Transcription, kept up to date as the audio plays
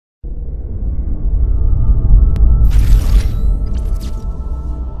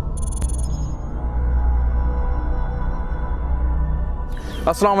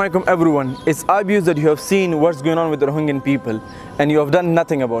Assalamu alaikum everyone. It's obvious that you have seen what's going on with the Rohingya people and you have done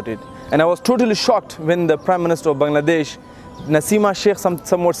nothing about it. And I was totally shocked when the Prime Minister of Bangladesh, Nasima Sheikh,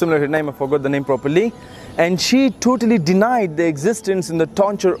 somewhat similar to her name, I forgot the name properly, and she totally denied the existence and the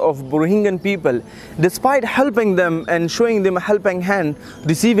torture of Rohingya people, despite helping them and showing them a helping hand,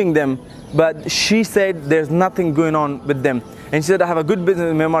 receiving them. But she said there's nothing going on with them. And she said, I have a good business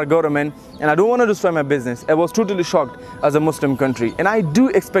in Myanmar government and I don't want to destroy my business. I was totally shocked as a Muslim country. And I do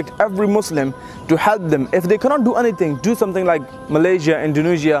expect every Muslim to help them. If they cannot do anything, do something like Malaysia,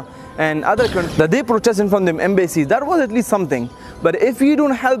 Indonesia and other countries that they protesting from them embassies. That was at least something. But if you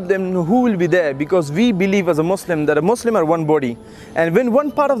don't help them, who will be there? Because we believe as a Muslim that a Muslim are one body. And when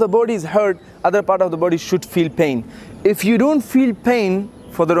one part of the body is hurt, other part of the body should feel pain. If you don't feel pain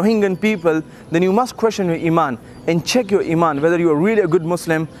for the Rohingya people, then you must question your iman and check your iman, whether you are really a good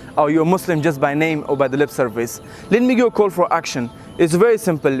Muslim or you're a Muslim just by name or by the lip service. Let me give a call for action. It's very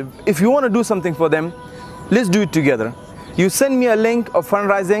simple. If you want to do something for them, let's do it together. You send me a link of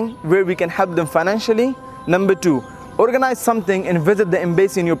fundraising where we can help them financially. Number 2, organize something and visit the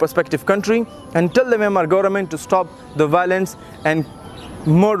embassy in your prospective country and tell the Myanmar government to stop the violence and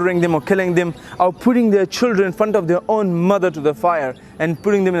murdering them or killing them or putting their children in front of their own mother to the fire and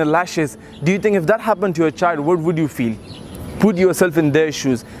putting them in the lashes. Do you think if that happened to your child, what would you feel? Put yourself in their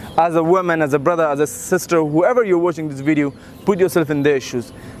shoes. As a woman, as a brother, as a sister, whoever you're watching this video, put yourself in their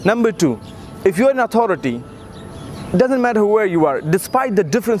shoes. Number 2, if you're an authority, it doesn't matter where you are, despite the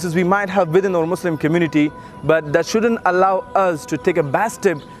differences we might have within our Muslim community, but that shouldn't allow us to take a bad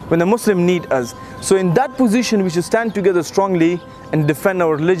step when the Muslim need us. So in that position, we should stand together strongly and defend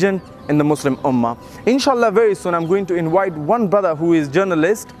our religion and the Muslim Ummah. Inshallah, very soon I'm going to invite one brother who is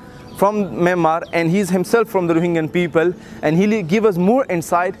journalist from Myanmar and he's himself from the Rohingya people, and he'll give us more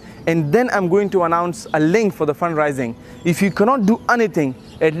insight, and then I'm going to announce a link for the fundraising. If you cannot do anything,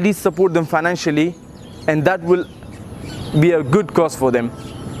 at least support them financially, and that will be a good cause for them.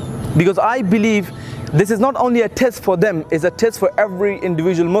 Because I believe this is not only a test for them, it's a test for every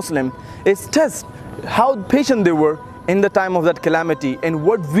individual Muslim. It's test how patient they were in the time of that calamity and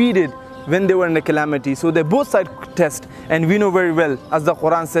what we did when they were in the calamity. So they both side test, and we know very well, as the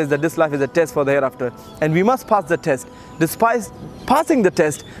Quran says, that this life is a test for the hereafter, and we must pass the test. Despite passing the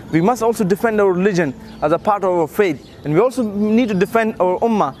test, we must also defend our religion as a part of our faith, and we also need to defend our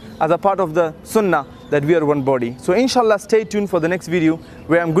ummah as a part of the sunnah, that we are one body. So inshallah, stay tuned for the next video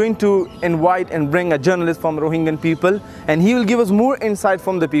where I'm going to invite and bring a journalist from Rohingya people, and he will give us more insight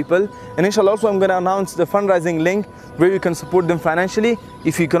from the people. And inshallah also I'm going to announce the fundraising link where you can support them financially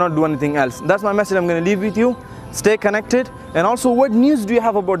if you cannot do anything else. That's my message I'm going to leave with you. Stay connected, and also what news do you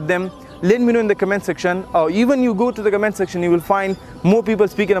have about them? Let me know in the comment section, or even you go to the comment section, you will find more people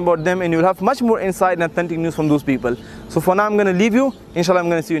speaking about them and you'll have much more insight and authentic news from those people. So for now I'm going to leave you. Inshallah I'm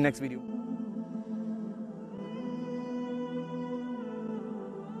going to see you in the next video.